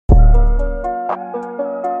Hotel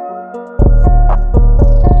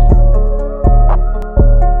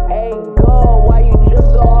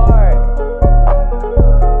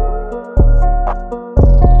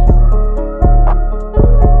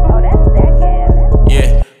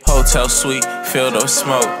suite, filled up with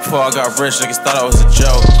smoke. Before I got rich, niggas thought I was a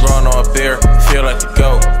joke. Growing on a beer, feel like the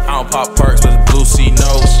GOAT. I don't pop perks, but the blue sea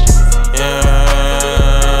knows.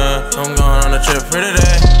 Yeah, I'm going on a trip for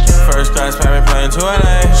today. First class, pay me plane to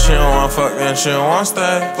LA. She don't wanna fuck me and she don't wanna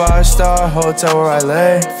stay. 5-star hotel where I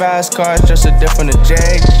lay. Fast car, just a dip from the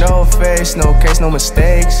Jake. No face, no case, no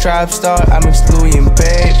mistakes. Trap star, I mix Louis and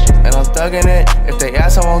Babe. And I'm thugging it. If they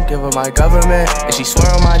ask, I won't give her my government. And she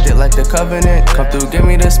swear on my dick like the covenant. Come through, give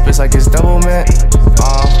me the spits like it's double mint.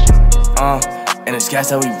 And it's gas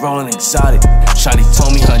that we rollin' exotic. Shawty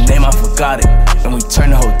told me her name, I forgot it. And we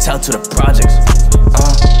turned the hotel to the projects.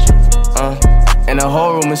 And the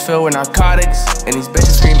whole room is filled with narcotics. And these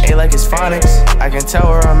bitches scream A like it's phonics. I can tell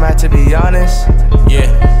where I'm at, to be honest.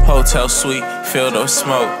 Yeah, hotel suite, filled up with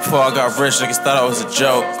smoke. Before I got rich, niggas thought I was a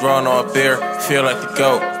joke. Growing on a beer, feel like the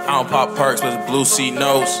GOAT. I don't pop perks, but the blue sea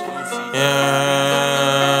knows.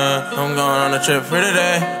 Yeah, I'm going on a trip for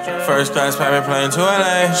today. First class, pay me plane to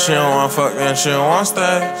LA. She don't wanna fuck me and she don't wanna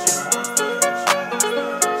stay.